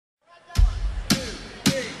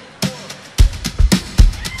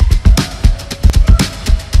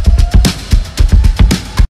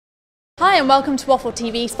Hi and welcome to Waffle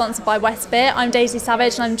TV, sponsored by West Beer. I'm Daisy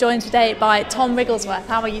Savage and I'm joined today by Tom Wrigglesworth.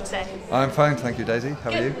 How are you today? I'm fine, thank you, Daisy.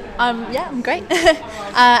 How are you? Yeah, I'm great.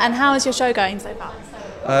 And how is your show going so far?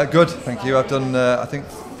 Good, thank you. I've done, I think,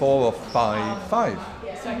 4 or 5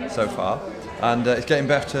 so far, and it's getting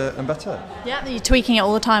better and better. Yeah, you're tweaking it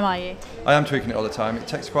all the time, are you? I am tweaking it all the time. It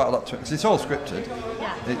takes quite a lot to, because it's all scripted.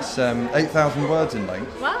 Yeah. It's 8,000 words in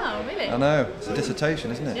length. Wow, really? I know, it's a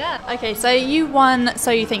dissertation, isn't it? Yeah. Okay, so you won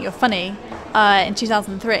So You Think You're Funny in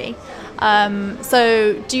 2003.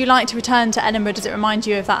 So do you like to return to Edinburgh? Does it remind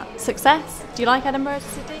you of that success? Do you like Edinburgh as a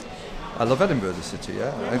city? I love Edinburgh as a city,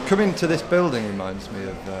 yeah. And coming to this building reminds me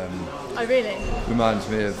of... Oh, really? Reminds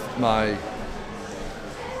me of my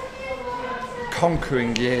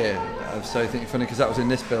conquering year of So You Think You're Funny, because that was in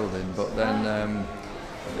this building, but then... then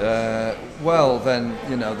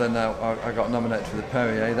I got nominated for the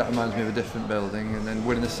Perrier. That reminds me of a different building, and then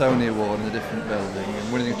winning the Sony Award in a different building,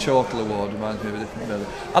 and winning a Chortle Award reminds me of a different building.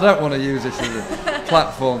 I don't want to use this as a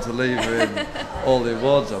platform to lever in all the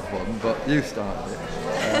awards I've won, but you started it.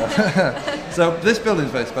 So this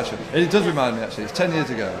building's very special. It does remind me, actually, it's 10 years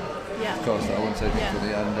ago. Yeah. Of course, I wouldn't say anything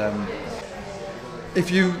funny. And if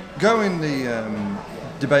you go in the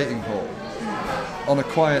debating hall on a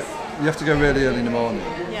quiet, you have to go really early in the morning.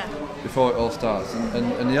 Yeah. Before it all starts,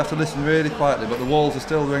 and you have to listen really quietly, but the walls are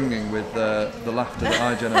still ringing with the laughter that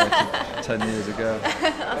I generated 10 years ago.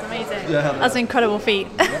 That's amazing. Yeah, that's an incredible feat.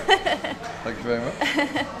 Thank you very much.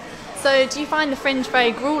 So do you find the Fringe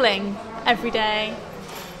very gruelling every day?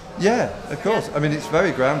 Yeah, of course. Yeah. I mean, it's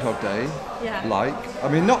very Groundhog Day, like. I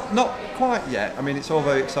mean, not quite yet. I mean, it's all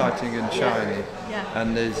very exciting and shiny. Yeah.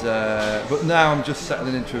 And there's, but now I'm just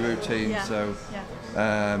settling into a routine. Yeah. So. Yeah.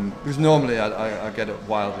 Because normally I get up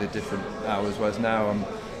wildly different hours, whereas now I'm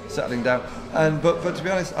settling down. But to be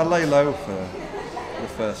honest, I lay low for the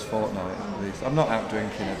first fortnight at least. I'm not out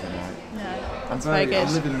drinking every night. No, that's very good.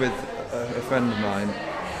 I'm living with a friend of mine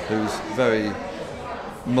who's very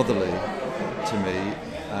motherly to me,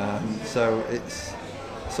 so it's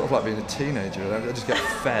sort of like being a teenager. I just get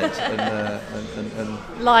fed and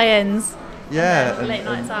lions. Yeah, late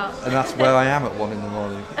nights out. And that's where I am at 1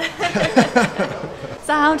 a.m.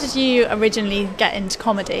 So how did you originally get into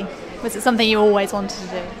comedy? Was it something you always wanted to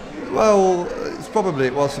do? Well,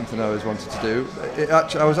 it was something I always wanted to do.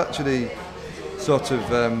 I was actually sort of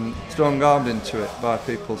strong-armed into it by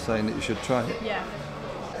people saying that you should try it. Yeah.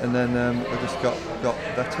 And then I just got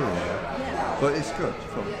better in it. Yeah. But it's good,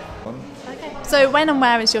 fun. Okay. So when and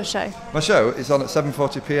where is your show? My show is on at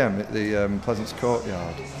 7:40 p.m. at the Pleasance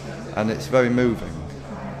Courtyard, and it's very moving.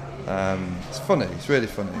 It's funny. It's really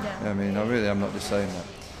funny. Yeah. I mean, I'm not just saying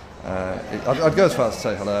that. I'd go as far as to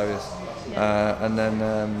say hilarious, and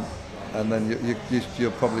then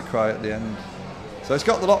you'll probably cry at the end. So it's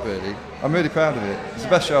got the lot, really. I'm really proud of it. It's the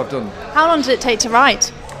best show I've done. How long did it take to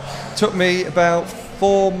write? It took me about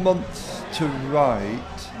 4 months to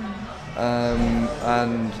write,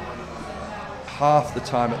 and half the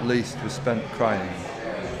time at least was spent crying.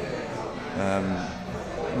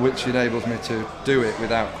 Which enables me to do it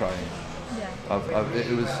without crying. Yeah.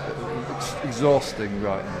 It was exhausting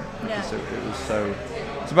writing it, because it was so.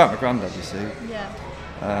 It's about my granddad, you see. Yeah.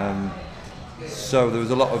 So there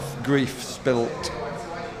was a lot of grief spilt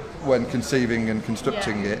when conceiving and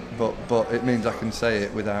constructing it, but it means I can say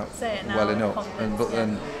it without well enough.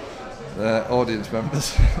 Then the audience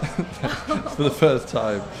members, for the first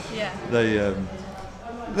time, they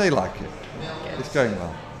like it. Good. It's going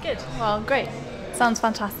well. Good. Well, great. Sounds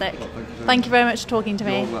fantastic. Thank you very much for talking to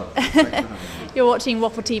me. You're welcome. You're watching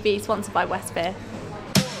Waffle TV, sponsored by West Beer.